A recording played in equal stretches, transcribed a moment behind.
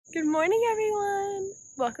Good morning, everyone.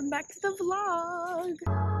 Welcome back to the vlog.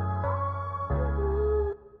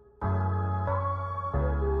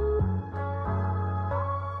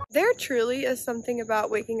 There truly is something about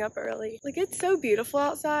waking up early. Like, it's so beautiful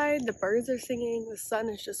outside. The birds are singing, the sun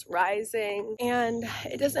is just rising, and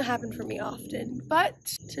it doesn't happen for me often. But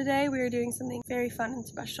today we are doing something very fun and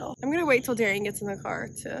special. I'm gonna wait till Darien gets in the car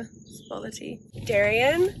to spill the tea.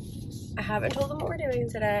 Darien, I haven't told them what we're doing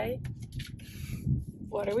today.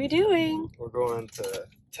 What are we doing? We're going to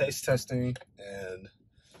taste testing and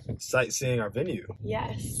sightseeing our venue.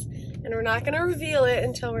 Yes, and we're not gonna reveal it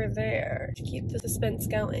until we're there to keep the suspense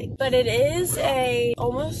going. But it is a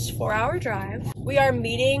almost 4-hour drive. We are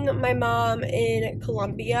meeting my mom in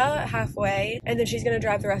Columbia halfway, and then she's gonna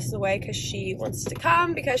drive the rest of the way because she wants to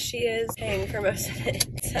come because she is paying for most of it.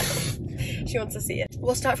 So she wants to see it.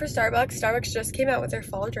 We'll stop for Starbucks. Starbucks just came out with their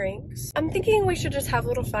fall drinks. I'm thinking we should just have a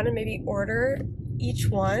little fun and maybe order each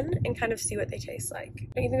one and kind of see what they taste like.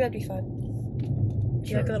 Don't you think that'd be fun? Do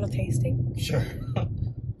you like a little tasting? Sure.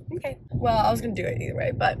 Okay. Well, I was gonna do it either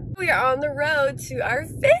way, but we are on the road to our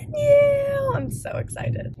venue. I'm so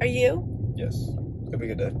excited. Are you? Yes. It'll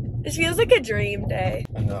be a good day. It feels like a dream day.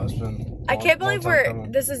 I know, it's been I can't believe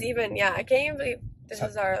this is even, yeah, I can't even believe this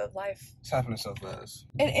is our life. It's happening so fast.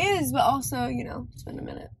 It is, but also, you know, it's been a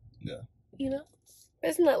minute. Yeah. You know?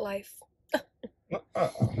 Isn't that life?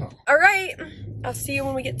 All right. I'll see you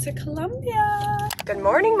when we get to Columbia. Good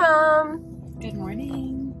morning, Mom. Good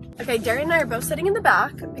morning. Okay, Darien and I are both sitting in the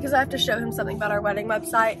back because I have to show him something about our wedding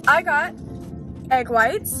website. I got egg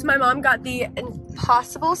whites. My mom got the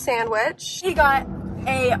Impossible sandwich. He got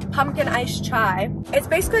a pumpkin iced chai. It's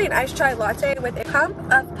basically an iced chai latte with a pump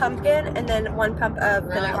of pumpkin and then 1 pump of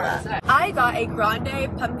vanilla. I got a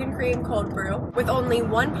grande pumpkin cream cold brew with only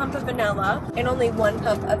 1 pump of vanilla and only 1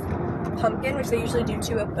 pump of pumpkin, which they usually do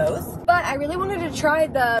 2 of both. But I really wanted to try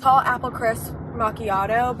the tall apple crisp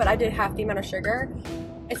macchiato, but I did half the amount of sugar.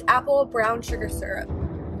 It's apple brown sugar syrup.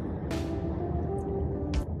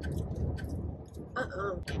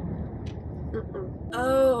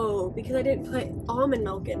 Oh, because I didn't put almond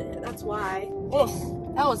milk in it. That's why. Ugh,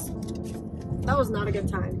 that was not a good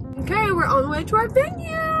time. Okay, we're on the way to our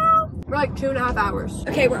venue. We're like 2.5 hours.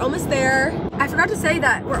 Okay, we're almost there. I forgot to say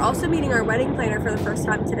that we're also meeting our wedding planner for the first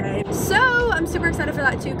time today. So I'm super excited for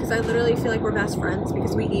that too, because I literally feel like we're best friends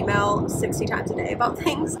because we email 60 times a day about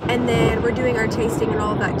things. And then we're doing our tasting and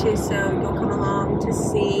all of that too, so you'll come along to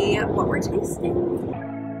see what we're tasting.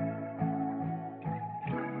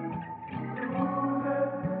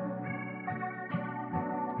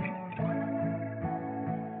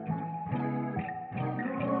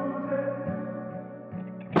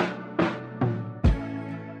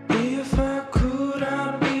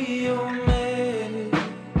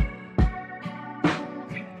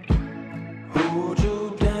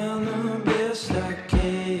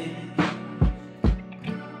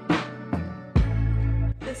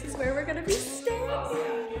 This is where we're gonna be staying.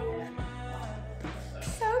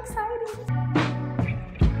 So excited.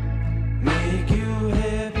 Make you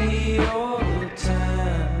happy all the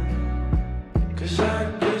time, 'cause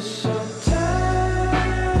I get so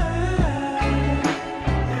tired,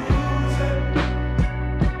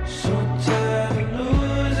 so tired of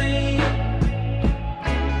losing you.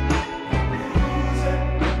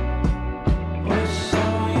 What's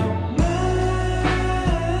on your mind?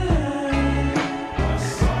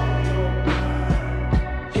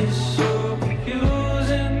 It's so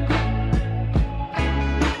confusing.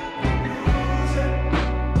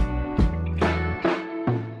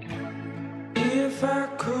 If I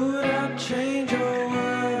could, I'd change your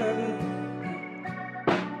world,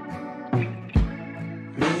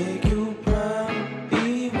 make you proud,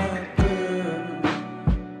 be my girl,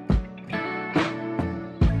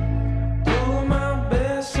 do my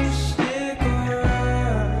best to stick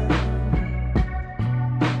around,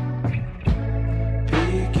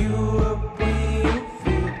 pick you up when you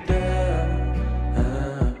feel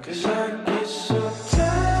down, 'cause I get so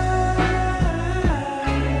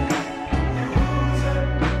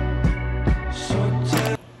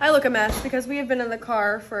I look a mess because we have been in the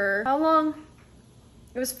car for how long?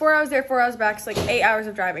 It was 4 hours there, 4 hours back. So like 8 hours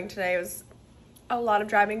of driving today. It was a lot of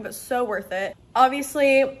driving, but so worth it.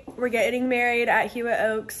 Obviously, we're getting married at Hewitt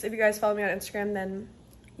Oaks. If you guys follow me on Instagram, then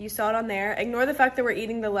you saw it on there. Ignore the fact that we're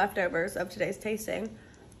eating the leftovers of today's tasting.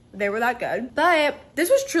 They were that good. But this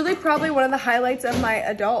was truly probably one of the highlights of my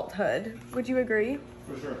adulthood. Would you agree?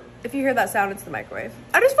 For sure. If you hear that sound, it's the microwave.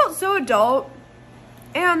 I just felt so adult.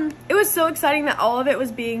 And it was so exciting that all of it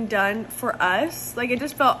was being done for us. Like, it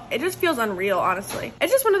just feels unreal, honestly.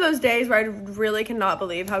 It's just one of those days where I really cannot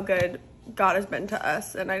believe how good God has been to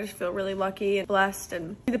us, and I just feel really lucky and blessed,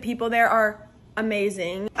 and the people there are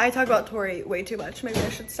amazing. I talk about Tori way too much. Maybe I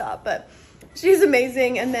should stop, but she's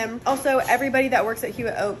amazing. And then also everybody that works at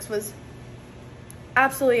Hewitt Oaks was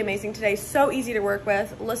absolutely amazing today. So easy to work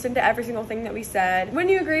with. Listen to every single thing that we said.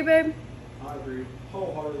 Wouldn't you agree, babe? I agree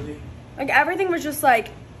wholeheartedly. Like everything was just like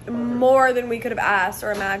more than we could have asked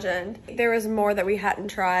or imagined. There was more that we hadn't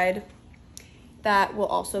tried that will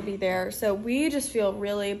also be there. So we just feel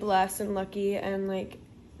really blessed and lucky, and like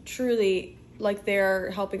truly like they're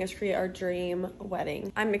helping us create our dream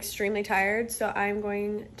wedding. I'm extremely tired, so I'm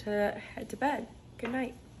going to head to bed. Good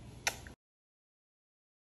night.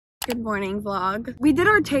 Good morning vlog. We did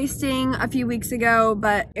our tasting a few weeks ago,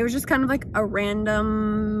 but it was just kind of like a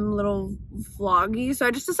random little vloggy. So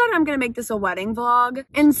I just decided I'm gonna make this a wedding vlog.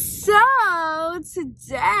 And so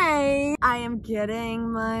today I am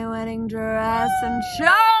getting my wedding dress in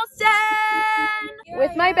Charleston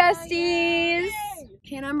with my besties.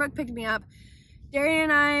 Hannah and Brooke picked me up. Darien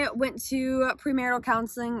and I went to premarital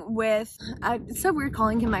counseling with, it's so weird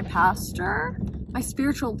calling him my pastor, my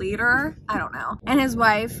spiritual leader, I don't know. And his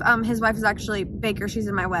wife is actually Baker, she's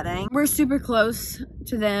in my wedding. We're super close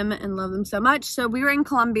to them and love them so much. So we were in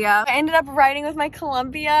Columbia. I ended up riding with my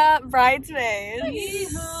Columbia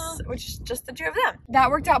bridesmaids, which is just the two of them. That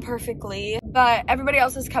worked out perfectly, but everybody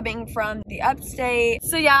else is coming from the upstate.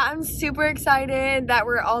 So yeah, I'm super excited that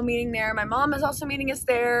we're all meeting there. My mom is also meeting us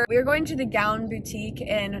there. We're going to the gown boutique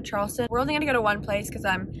in Charleston. We're only gonna go to one place because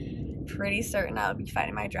I'm pretty certain I'll be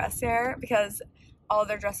finding my dress there, because all of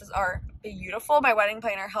their dresses are beautiful. My wedding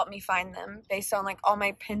planner helped me find them based on like all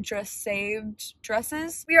my Pinterest saved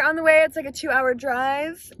dresses. We are on the way. It's like a 2-hour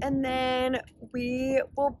drive, and then we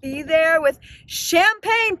will be there with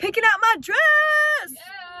champagne picking out my dress.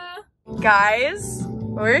 Yeah. Guys,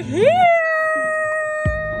 we're here.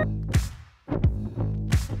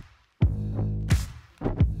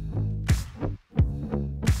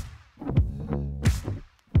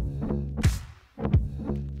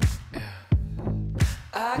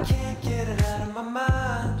 I can't get it out of my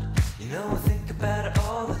mind. You know I think about it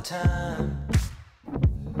all the time.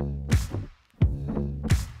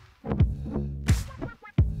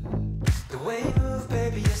 The way you move,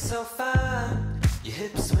 baby, you're so fine. Your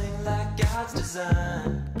hips swing like God's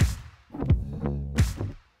design.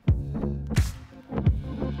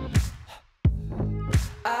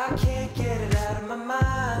 I can't get it out of my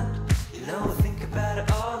mind. You know I think about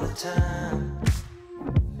it all the time.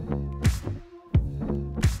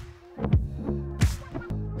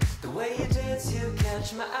 You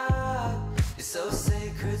catch my eye. You're so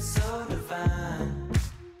sacred, so divine.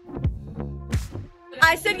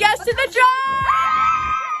 I said yes to the job.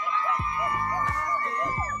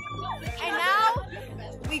 And now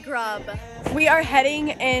we grub. We are heading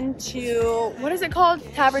into, what is it called?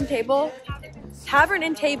 Tavern Table? Tavern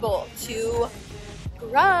and Table to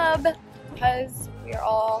grub because we are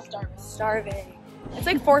all starving. It's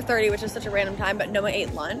like 4:30, which is such a random time, but no one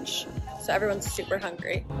ate lunch. So everyone's super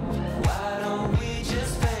hungry. Why don't we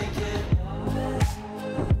just make it?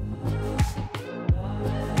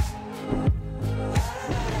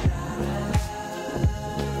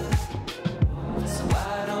 So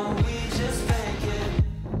why don't we just make it?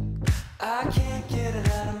 I can't get it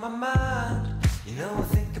out of my mind. You know I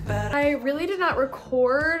think about it. I really did not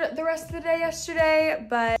record the rest of the day yesterday,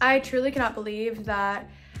 but I truly cannot believe that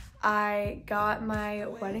I got my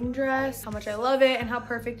wedding dress, how much I love it and how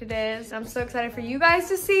perfect it is. I'm so excited for you guys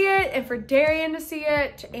to see it and for Darien to see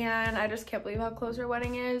it, and I just can't believe how close our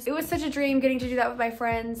wedding is. It was such a dream getting to do that with my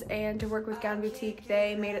friends, and to work with Gown Boutique.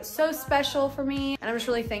 They made it so special for me, and I'm just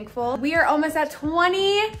really thankful. We are almost at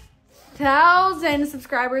 20,000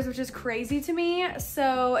 subscribers, which is crazy to me.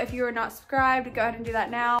 So if you are not subscribed, go ahead and do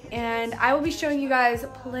that now. And I will be showing you guys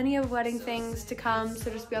plenty of wedding things to come,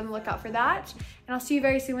 so just be on the lookout for that. And I'll see you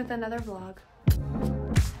very soon with another vlog.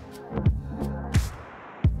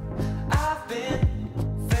 I've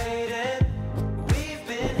been fading, we've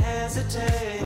been hesitating.